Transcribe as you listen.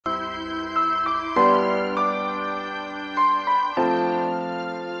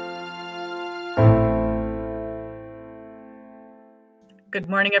Good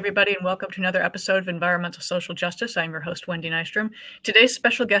morning, everybody, and welcome to another episode of Environmental Social Justice. I'm your host, Wendy Nystrom. Today's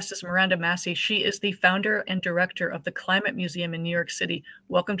special guest is Miranda Massie. She is the founder and director of the Climate Museum in New York City.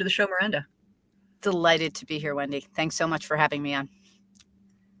 Welcome to the show, Miranda. Delighted to be here, Wendy. Thanks so much for having me on.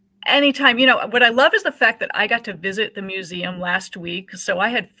 Anytime. You know, what I love is the fact that I got to visit the museum last week, so I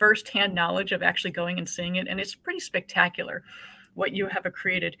had firsthand knowledge of actually going and seeing it, and it's pretty spectacular what you have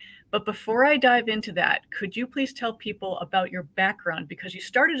created. But before I dive into that, could you please tell people about your background? Because you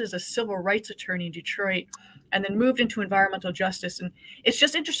started as a civil rights attorney in Detroit and then moved into environmental justice. And it's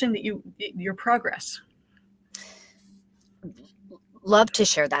just interesting that your progress. Love to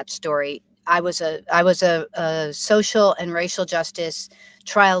share that story. I was a social and racial justice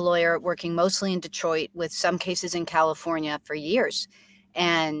trial lawyer working mostly in Detroit with some cases in California for years,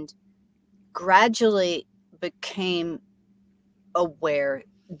 and gradually became aware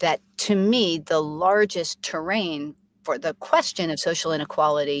that, to me, the largest terrain for the question of social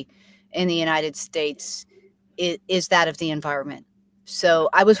inequality in the United States is that of the environment. So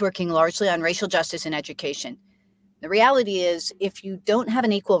I was working largely on racial justice in education. The reality is, if you don't have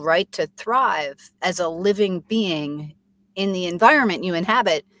an equal right to thrive as a living being in the environment you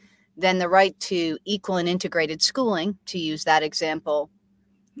inhabit, then the right to equal and integrated schooling, to use that example,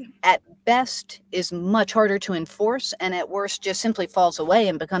 at best is much harder to enforce, and at worst just simply falls away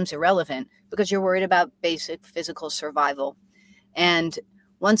and becomes irrelevant because you're worried about basic physical survival. And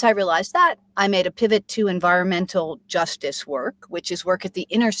once I realized that, I made a pivot to environmental justice work, which is work at the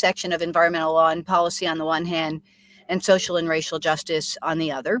intersection of environmental law and policy on the one hand and social and racial justice on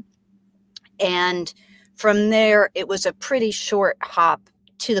the other. And from there, it was a pretty short hop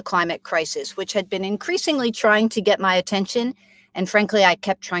to the climate crisis, which had been increasingly trying to get my attention. And frankly, I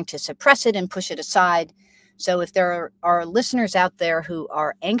kept trying to suppress it and push it aside. So if there are listeners out there who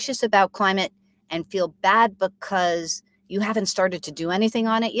are anxious about climate and feel bad because you haven't started to do anything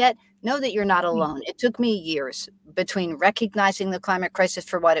on it yet, know that you're not alone. It took me years between recognizing the climate crisis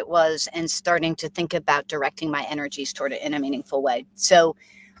for what it was and starting to think about directing my energies toward it in a meaningful way. So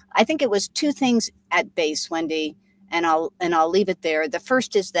I think it was two things at base, Wendy, and I'll leave it there. The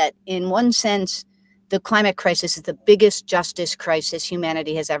first is that, in one sense, the climate crisis is the biggest justice crisis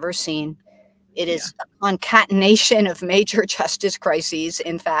humanity has ever seen. It is a concatenation of major justice crises,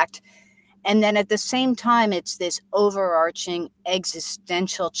 in fact. And then at the same time, it's this overarching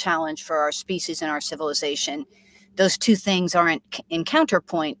existential challenge for our species and our civilization. Those two things aren't in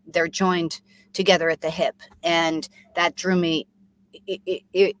counterpoint. They're joined together at the hip. And that drew me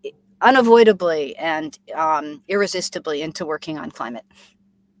unavoidably and irresistibly into working on climate.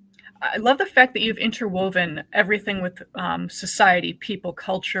 I love the fact that you've interwoven everything with society, people,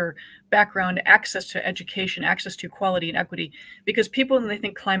 culture, background, access to education, access to equality and equity, because people, when they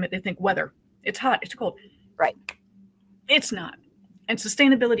think climate, they think weather. It's hot, it's cold. Right. It's not. And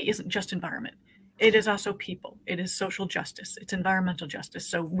sustainability isn't just environment. It is also people. It is social justice. It's environmental justice.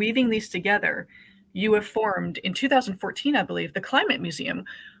 So weaving these together, you have formed, in 2014, I believe, the Climate Museum,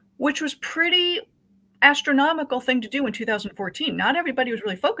 which was pretty astronomical thing to do in 2014. Not everybody was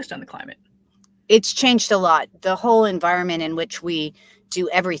really focused on the climate. It's changed a lot. The whole environment in which we do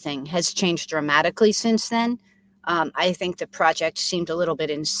everything has changed dramatically since then. I think the project seemed a little bit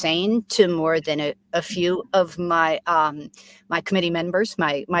insane to more than a few of my my committee members,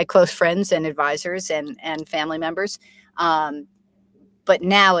 my close friends and advisors and family members. But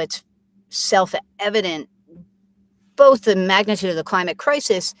now it's self-evident, both the magnitude of the climate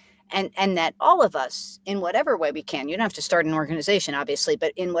crisis and that all of us, in whatever way we can, you don't have to start an organization, obviously,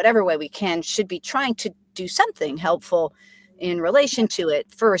 but in whatever way we can, should be trying to do something helpful in relation to it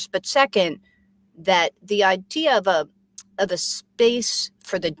first. But second, that the idea of a space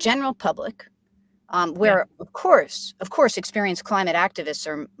for the general public, where, of course, experienced climate activists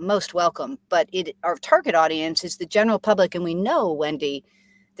are most welcome, but our target audience is the general public. And we know, Wendy,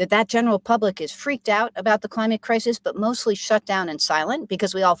 that general public is freaked out about the climate crisis, but mostly shut down and silent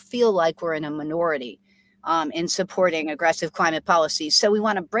because we all feel like we're in a minority in supporting aggressive climate policies. So we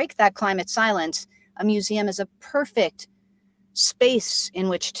want to break that climate silence. A museum is a perfect space in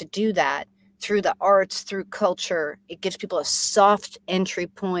which to do that through the arts, through culture. It gives people a soft entry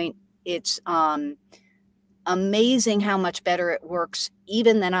point. It's amazing how much better it works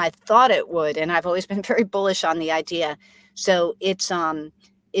even than I thought it would. And I've always been very bullish on the idea. So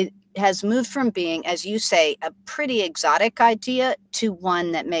it has moved from being, as you say, a pretty exotic idea to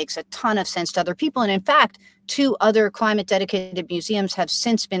one that makes a ton of sense to other people. And in fact, 2 other climate dedicated museums have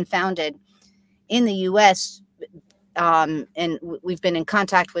since been founded in the US. And we've been in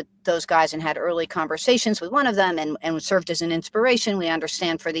contact with those guys and had early conversations with one of them and served as an inspiration, we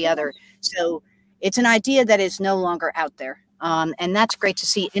understand, for the other. So it's an idea that is no longer out there. And that's great to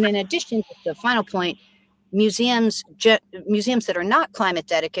see. And in addition, to the final point, museums that are not climate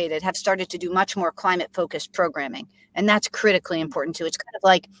dedicated have started to do much more climate focused programming. And that's critically important too. It's kind of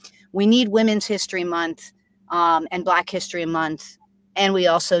like we need Women's History Month and Black History Month. And we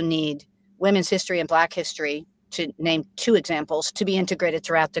also need Women's History and Black History, to name two examples, to be integrated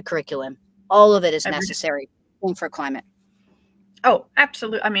throughout the curriculum. All of it is necessary for climate. Oh,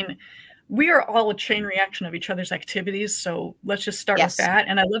 absolutely. I mean, we are all a chain reaction of each other's activities. So let's just start with that.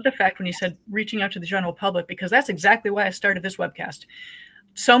 And I love the fact when you said reaching out to the general public, because that's exactly why I started this webcast.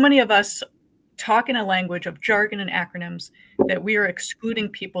 So many of us talk in a language of jargon and acronyms that we are excluding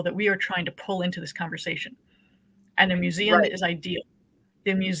people that we are trying to pull into this conversation. And the museum is ideal.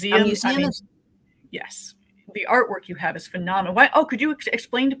 The museum, yes. The artwork you have is phenomenal. Why? Oh, could you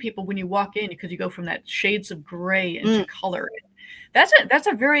explain to people when you walk in, because you go from that shades of gray into color. That's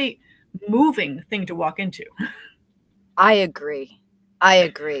a very moving thing to walk into. I agree.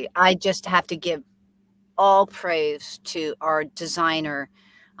 I just have to give all praise to our designer,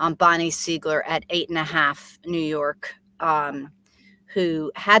 Bonnie Siegler at 8½, New York,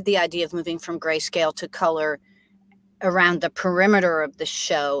 who had the idea of moving from grayscale to color around the perimeter of the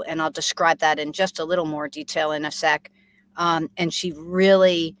show. And I'll describe that in just a little more detail in a sec. And she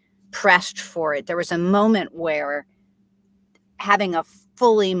really pressed for it. There was a moment where having a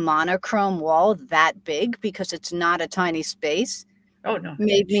fully monochrome wall that big, because it's not a tiny space,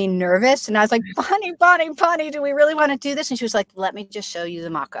 made me nervous. And I was like, Bonnie, do we really want to do this? And she was like, let me just show you the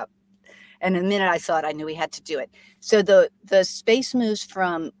mock-up. And the minute I saw it, I knew we had to do it. So the space moves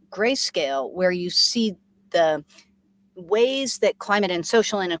from grayscale, where you see the ways that climate and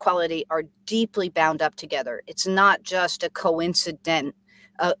social inequality are deeply bound up together. It's not just a coincidental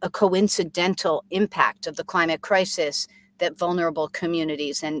impact of the climate crisis that vulnerable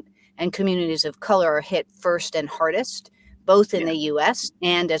communities and communities of color are hit first and hardest, both in the US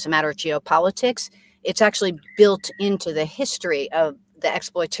and as a matter of geopolitics. It's actually built into the history of the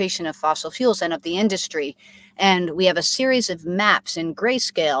exploitation of fossil fuels and of the industry. And we have a series of maps in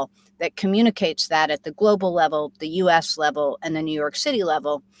grayscale that communicates that at the global level, the US level, and the New York City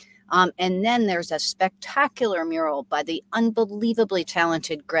level. And then there's a spectacular mural by the unbelievably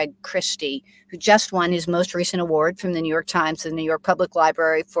talented Greg Christie, who just won his most recent award from the New York Times and the New York Public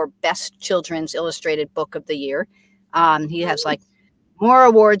Library for Best Children's Illustrated Book of the Year. He has like more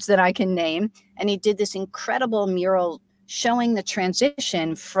awards than I can name. And he did this incredible mural showing the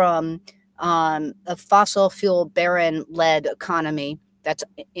transition from a fossil fuel barren-led economy that's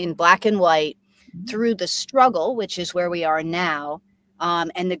in black and white through the struggle, which is where we are now.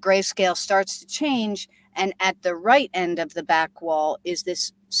 And the grayscale starts to change. And at the right end of the back wall is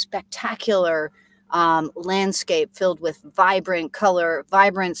this spectacular landscape filled with vibrant color,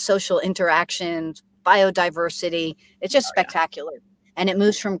 vibrant social interactions, biodiversity. It's just spectacular. And it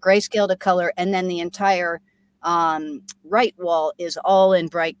moves from grayscale to color. And then the entire right wall is all in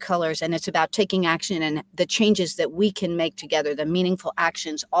bright colors. And it's about taking action and the changes that we can make together, the meaningful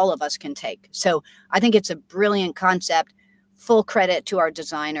actions all of us can take. So I think it's a brilliant concept. Full credit to our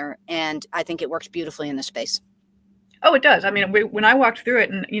designer, and I think it works beautifully in the space. Oh, it does. I mean, when I walked through it,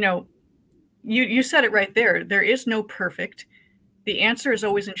 and you said it right there. There is no perfect. The answer is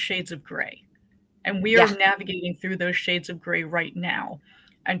always in shades of gray, and we are navigating through those shades of gray right now,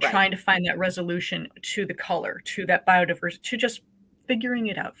 and trying to find that resolution to the color, to that biodiversity, to just figuring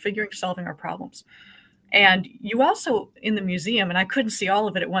it out, solving our problems. And you also in the museum, and I couldn't see all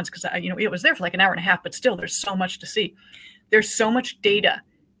of it at once because it was there for like an hour and a half, but still, there's so much to see. There's so much data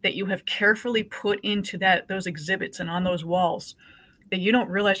that you have carefully put into those exhibits and on those walls that you don't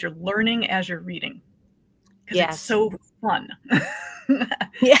realize you're learning as you're reading. Because it's so fun.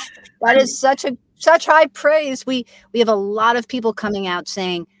 Yeah, that is such high praise. We have a lot of people coming out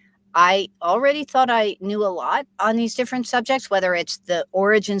saying, I already thought I knew a lot on these different subjects, whether it's the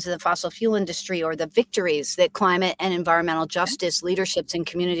origins of the fossil fuel industry or the victories that climate and environmental justice leaderships and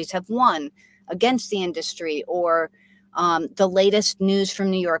communities have won against the industry, or the latest news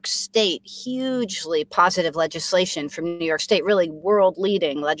from New York State, hugely positive legislation from New York State, really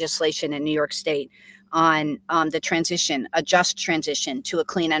world-leading legislation in New York State on the transition, a just transition to a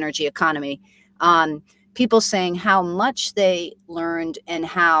clean energy economy. People saying how much they learned and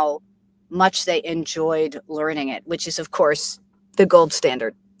how much they enjoyed learning it, which is, of course, the gold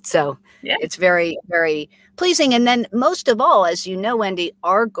standard. So it's very, very pleasing. And then most of all, as you know, Wendy,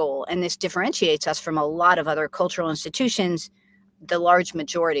 our goal, and this differentiates us from a lot of other cultural institutions, the large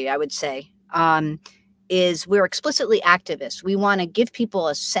majority, I would say, is we're explicitly activists. We want to give people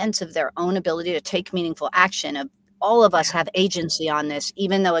a sense of their own ability to take meaningful action. All of us have agency on this,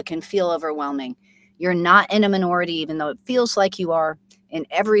 even though it can feel overwhelming. You're not in a minority, even though it feels like you are. In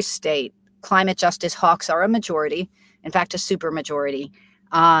every state, climate justice hawks are a majority, in fact, a super majority.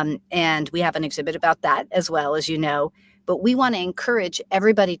 And we have an exhibit about that as well, as you know. But we want to encourage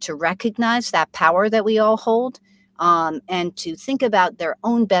everybody to recognize that power that we all hold, and to think about their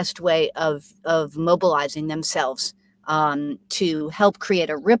own best way of mobilizing themselves, to help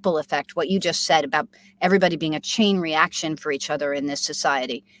create a ripple effect, what you just said about everybody being a chain reaction for each other in this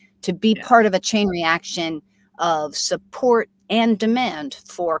society, to be part of a chain reaction of support and demand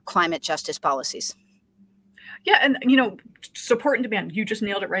for climate justice policies. Yeah, and support and demand, you just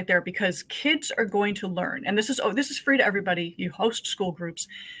nailed it right there, because kids are going to learn. And this is free to everybody. You host school groups,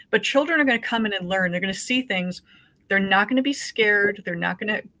 but children are going to come in and learn. They're going to see things. They're not going to be scared. They're not going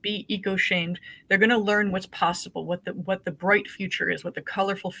to be eco-shamed. They're going to learn what's possible, what the bright future is, what the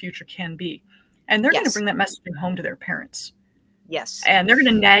colorful future can be. And they're going to bring that messaging home to their parents. Yes. And they're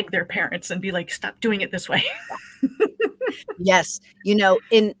going to nag their parents and be like, stop doing it this way. Yes.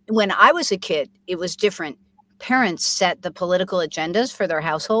 When I was a kid, it was different. Parents set the political agendas for their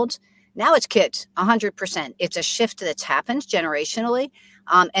households. Now it's kids, 100%. It's a shift that's happened generationally.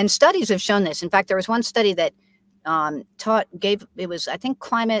 And studies have shown this. In fact, there was one study that it was, I think,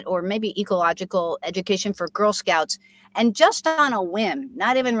 climate or maybe ecological education for Girl Scouts. And just on a whim,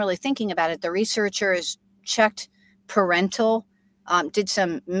 not even really thinking about it, the researchers checked did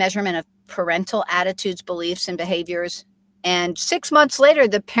some measurement of parental attitudes, beliefs, and behaviors. And 6 months later,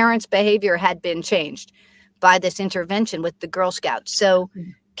 the parents' behavior had been changed by this intervention with the Girl Scouts. So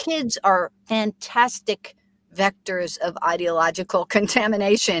kids are fantastic vectors of ideological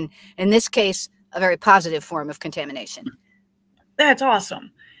contamination. In this case, a very positive form of contamination. That's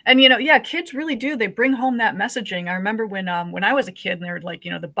awesome. And, kids really do. They bring home that messaging. I remember when I was a kid and they were like,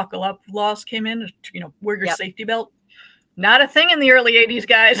 the buckle up laws came in, wear your safety belt. Not a thing in the early 80s,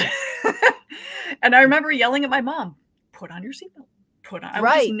 guys. And I remember yelling at my mom, put on your seatbelt. I would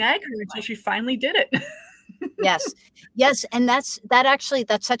just nag her until she finally did it. Yes. And that's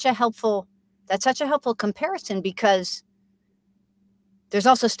such a helpful comparison, because there's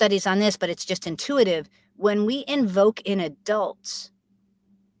also studies on this, but it's just intuitive. When we invoke in adults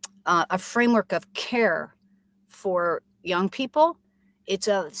a framework of care for young people, it's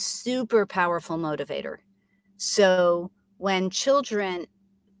a super powerful motivator. So when children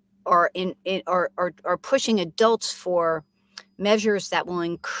are pushing adults for measures that will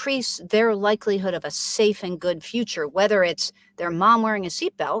increase their likelihood of a safe and good future, whether it's their mom wearing a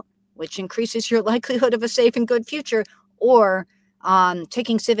seatbelt, which increases your likelihood of a safe and good future, or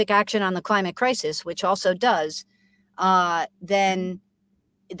taking civic action on the climate crisis, which also does, then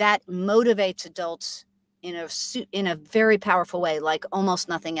that motivates adults in a very powerful way, like almost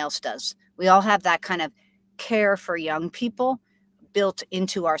nothing else does. We all have that kind of care for young people built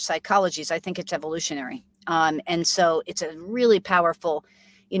into our psychologies. I think it's evolutionary. And so it's a really powerful,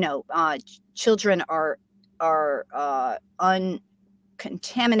 children are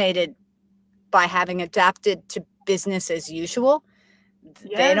uncontaminated by having adapted to business as usual.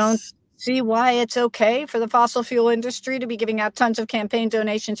 Yes. They don't see why it's okay for the fossil fuel industry to be giving out tons of campaign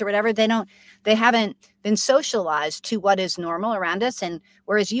donations or whatever. They haven't been socialized to what is normal around us. And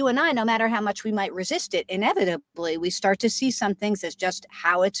whereas you and I, no matter how much we might resist it, inevitably we start to see some things as just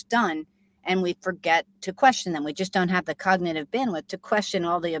how it's done, and we forget to question them. We just don't have the cognitive bandwidth to question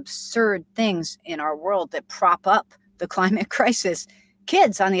all the absurd things in our world that prop up the climate crisis.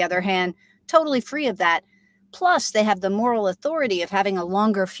 Kids, on the other hand, totally free of that. Plus, they have the moral authority of having a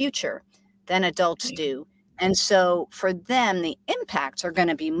longer future than adults do. And so for them, the impacts are going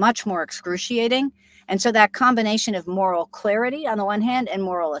to be much more excruciating. And so that combination of moral clarity on the one hand and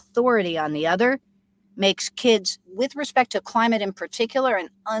moral authority on the other makes kids, with respect to climate in particular, an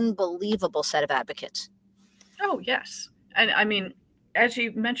unbelievable set of advocates. Oh, yes. And I mean, as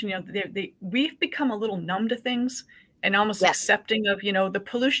you mentioned, we've become a little numb to things and almost accepting of, the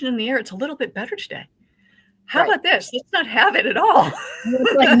pollution in the air. It's a little bit better today. How about this? Let's not have it at all.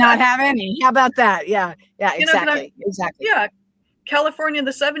 Like not have any. How about that? Yeah, exactly. Exactly. Yeah. California in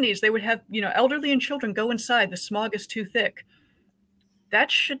the 70s, they would have, elderly and children go inside. The smog is too thick.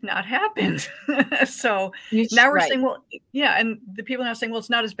 That should not happen. So now we're saying, well, and the people now saying, well, it's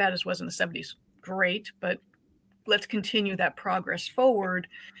not as bad as it was in the 70s. Great, but let's continue that progress forward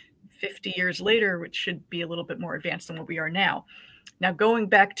 50 years later, which should be a little bit more advanced than what we are now. Now, going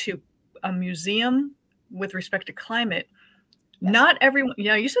back to a museum with respect to climate, not everyone,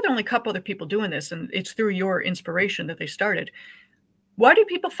 you said there are only a couple other people doing this, and it's through your inspiration that they started. Why do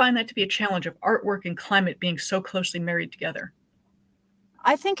people find that to be a challenge of artwork and climate being so closely married together?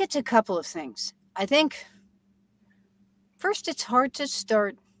 I think it's a couple of things. I think first, it's hard to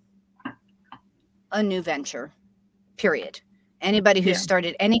start a new venture, period. Anybody who's Yeah.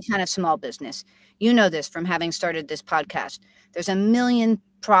 started any kind of small business, you know this from having started this podcast. There's a million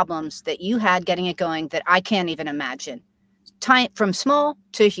problems that you had getting it going that I can't even imagine, from small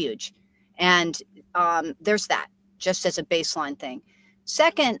to huge. And there's that, just as a baseline thing.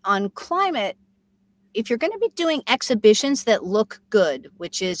 Second, on climate, if you're going to be doing exhibitions that look good,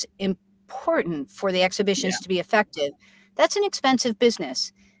 which is important for the exhibitions to be effective, that's an expensive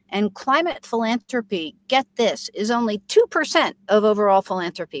business. And climate philanthropy, get this, is only 2% of overall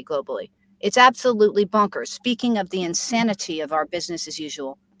philanthropy globally. It's absolutely bonkers. Speaking of the insanity of our business as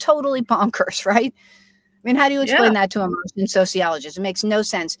usual, totally bonkers, right? I mean, how do you explain that to a Martian sociologist? It makes no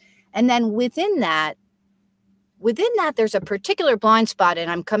sense. And then within that, there's a particular blind spot,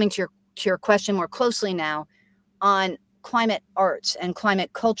 and I'm coming to your question more closely now, on climate arts and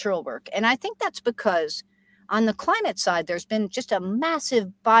climate cultural work. And I think that's because on the climate side, there's been just a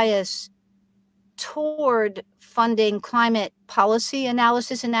massive bias toward funding climate policy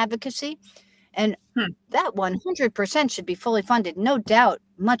analysis and advocacy. And that 100% should be fully funded, no doubt,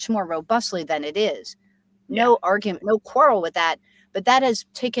 much more robustly than it is. No argument, no quarrel with that. But that has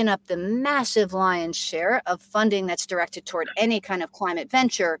taken up the massive lion's share of funding that's directed toward any kind of climate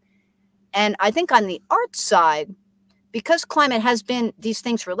venture. And I think on the arts side, because climate has been, these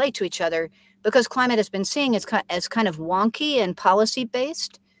things relate to each other, because climate has been seen as kind of wonky and policy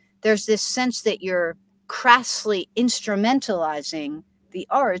based, there's this sense that you're crassly instrumentalizing the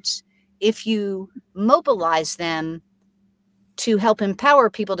arts if you mobilize them to help empower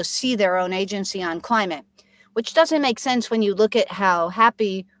people to see their own agency on climate, which doesn't make sense when you look at how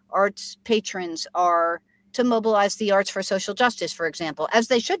happy arts patrons are to mobilize the arts for social justice, for example, as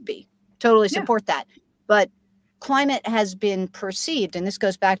they should be. Totally support that. But climate has been perceived, and this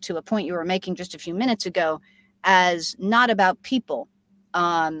goes back to a point you were making just a few minutes ago, as not about people,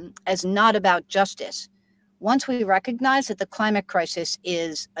 as not about justice. Once we recognize that the climate crisis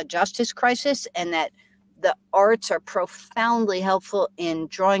is a justice crisis and that the arts are profoundly helpful in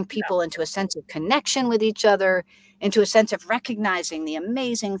drawing people into a sense of connection with each other, into a sense of recognizing the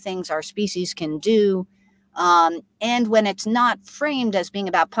amazing things our species can do, and when it's not framed as being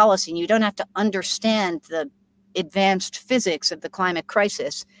about policy, and you don't have to understand the advanced physics of the climate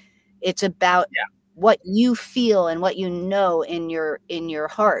crisis, it's about what you feel and what you know in your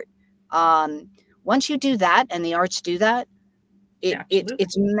heart. Once you do that, and the arts do that,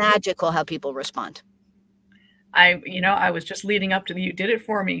 it's magical how people respond. I was just leading up to you did it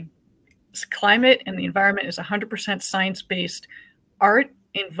for me. Climate and the environment is 100% science-based. Art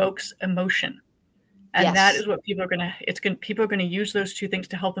invokes emotion. And that is what people are going to use those two things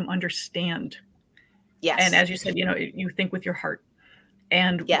to help them understand. Yes. And as you said, you think with your heart.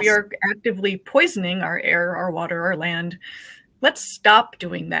 And we are actively poisoning our air, our water, our land. Let's stop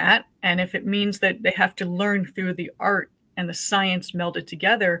doing that. And if it means that they have to learn through the art and the science melded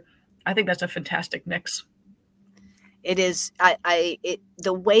together, I think that's a fantastic mix. It is.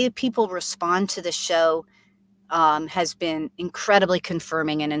 The way people respond to the show has been incredibly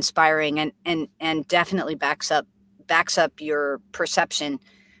confirming and inspiring, and definitely backs up your perception.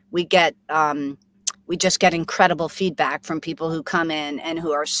 We just get incredible feedback from people who come in and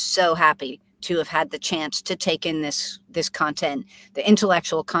who are so happy to have had the chance to take in this content, the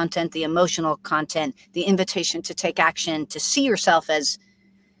intellectual content, the emotional content, the invitation to take action, to see yourself as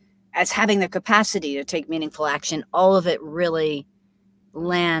having the capacity to take meaningful action. All of it really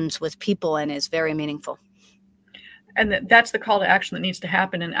lands with people and is very meaningful. And that's the call to action that needs to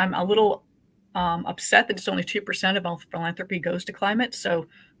happen. And I'm a little upset that it's only 2% of all philanthropy goes to climate. So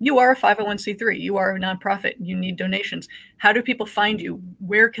you are a 501c3, you are a nonprofit, you need donations. How do people find you?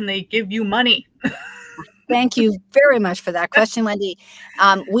 Where can they give you money? Thank you very much for that question, Wendy.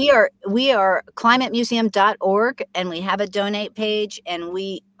 We are climatemuseum.org, and we have a donate page, and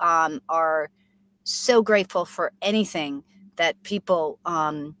we are so grateful for anything that people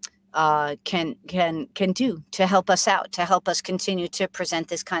can do to help us out, to help us continue to present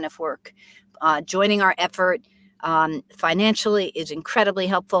this kind of work. Joining our effort financially is incredibly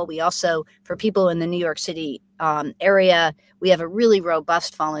helpful. We also, for people in the New York City area, we have a really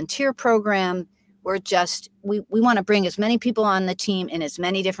robust volunteer program. We want to bring as many people on the team in as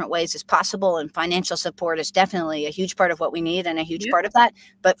many different ways as possible, and financial support is definitely a huge part of what we need and a huge part of that.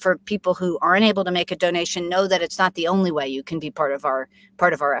 But for people who aren't able to make a donation, know that it's not the only way you can be part of our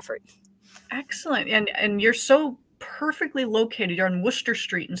effort. Excellent. And you're so perfectly located. You're on Worcester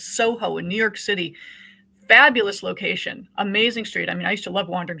Street in Soho in New York City. Fabulous location, amazing street. I mean, I used to love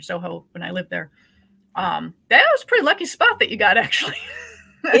wandering Soho when I lived there. That was a pretty lucky spot that you got, actually.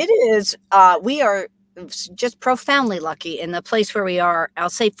 It is. We are just profoundly lucky in the place where we are. I'll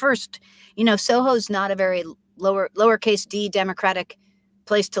say first, you know, Soho is not a very lowercase d democratic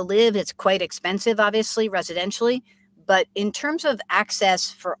place to live. It's quite expensive, obviously, residentially. But in terms of access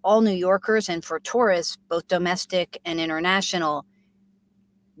for all New Yorkers and for tourists, both domestic and international,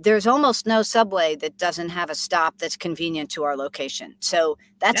 there's almost no subway that doesn't have a stop that's convenient to our location. So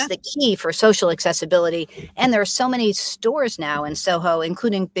that's the key for social accessibility. And there are so many stores now in Soho,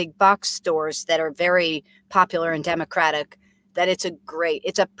 including big box stores that are very popular and democratic, that it's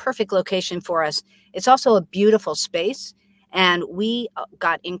a perfect location for us. It's also a beautiful space. And we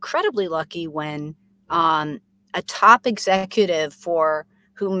got incredibly lucky when a top executive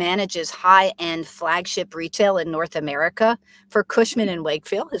who manages high-end flagship retail in North America for Cushman &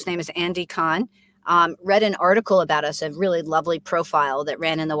 Wakefield, his name is Andy Kahn, read an article about us, a really lovely profile that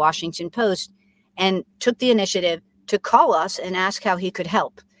ran in the Washington Post, and took the initiative to call us and ask how he could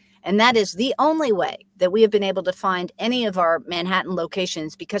help. And that is the only way that we have been able to find any of our Manhattan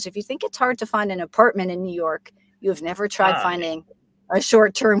locations, because if you think it's hard to find an apartment in New York, you have never tried finding a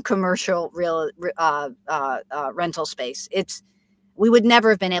short-term commercial rental space. We would never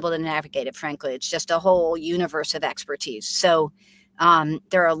have been able to navigate it, frankly. It's just a whole universe of expertise. So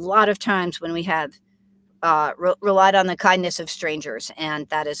there are a lot of times when we have relied on the kindness of strangers, and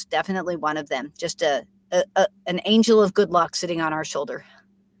that is definitely one of them. Just an angel of good luck sitting on our shoulder.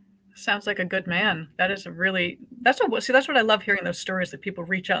 Sounds like a good man. That's what I love hearing, those stories that people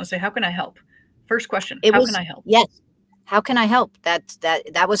reach out and say, how can I help? First question, how can I help? Yes. How can I help?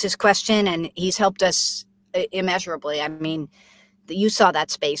 That was his question, and he's helped us immeasurably. I mean, you saw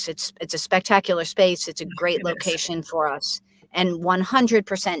that space. It's a spectacular space. It's a great location for us. And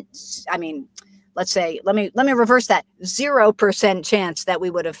 100%, I mean, let me reverse that. 0% chance that we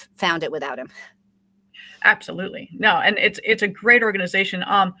would have found it without him. Absolutely. No, and it's a great organization.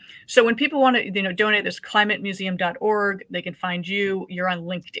 So when people want to, donate, this climatemuseum.org, they can find you. You're on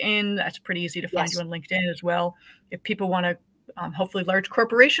LinkedIn. That's pretty easy to find you on LinkedIn as well. If people want to, hopefully large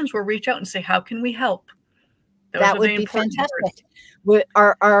corporations will reach out and say, how can we help? That would be fantastic.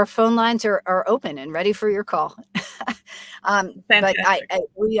 Our phone lines are open and ready for your call. But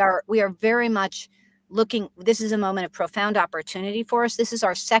we are very much looking. This is a moment of profound opportunity for us. This is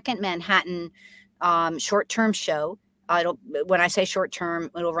our second Manhattan short-term show. When I say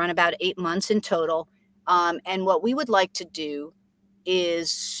short-term, it'll run about 8 months in total. And what we would like to do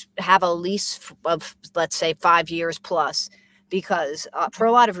is have a lease of, let's say, 5 years plus, because for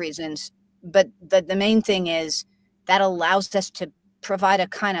a lot of reasons. But the main thing is that allows us to provide a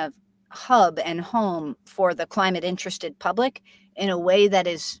kind of hub and home for the climate interested public in a way that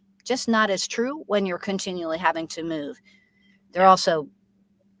is just not as true when you're continually having to move. There are also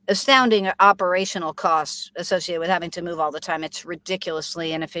astounding operational costs associated with having to move all the time. It's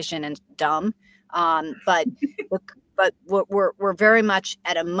ridiculously inefficient and dumb. But we're very much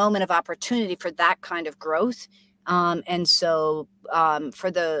at a moment of opportunity for that kind of growth. And so for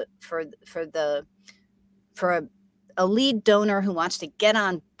a lead donor who wants to get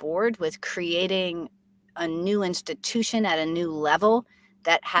on board with creating a new institution at a new level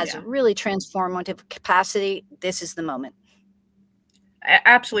that has really transformative capacity, this is the moment.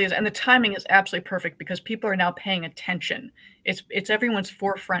 Absolutely is. And the timing is absolutely perfect, because people are now paying attention. It's everyone's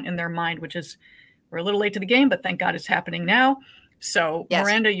forefront in their mind, which is, we're a little late to the game, but thank God it's happening now. So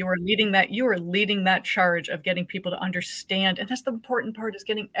Miranda, you are leading that charge of getting people to understand. And that's the important part, is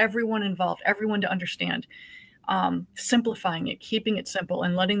getting everyone involved, everyone to understand, simplifying it, keeping it simple,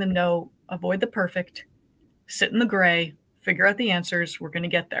 and letting them know, avoid the perfect, sit in the gray, figure out the answers. We're going to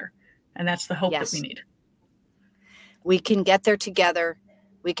get there. And that's the hope that we need. We can get there together.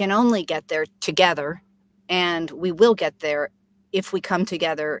 We can only get there together, and we will get there if we come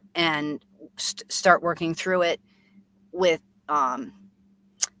together and start working through it with,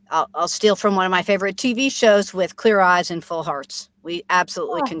 I'll steal from one of my favorite TV shows, with clear eyes and full hearts. We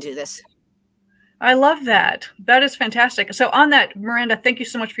absolutely can do this. I love that. That is fantastic. So on that, Miranda, thank you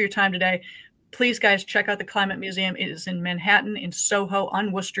so much for your time today. Please, guys, check out the Climate Museum. It is in Manhattan, in Soho,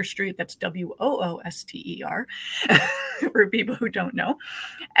 on Worcester Street. That's Wooster, for people who don't know.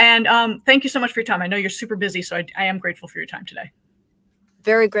 And thank you so much for your time. I know you're super busy, so I am grateful for your time today.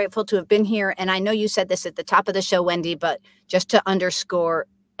 Very grateful to have been here. And I know you said this at the top of the show, Wendy, but just to underscore,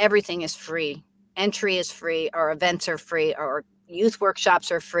 everything is free. Entry is free. Our events are free. Our youth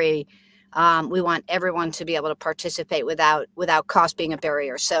workshops are free. We want everyone to be able to participate without cost being a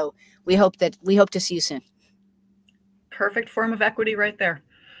barrier. So we hope to see you soon. Perfect form of equity right there.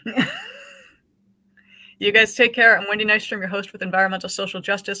 You guys take care. I'm Wendy Nystrom, your host with Environmental Social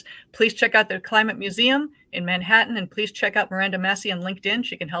Justice. Please check out the Climate Museum in Manhattan, and please check out Miranda Massie on LinkedIn.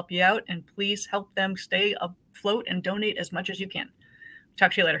 She can help you out, and please help them stay afloat and donate as much as you can.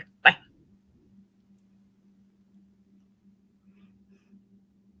 Talk to you later. Bye.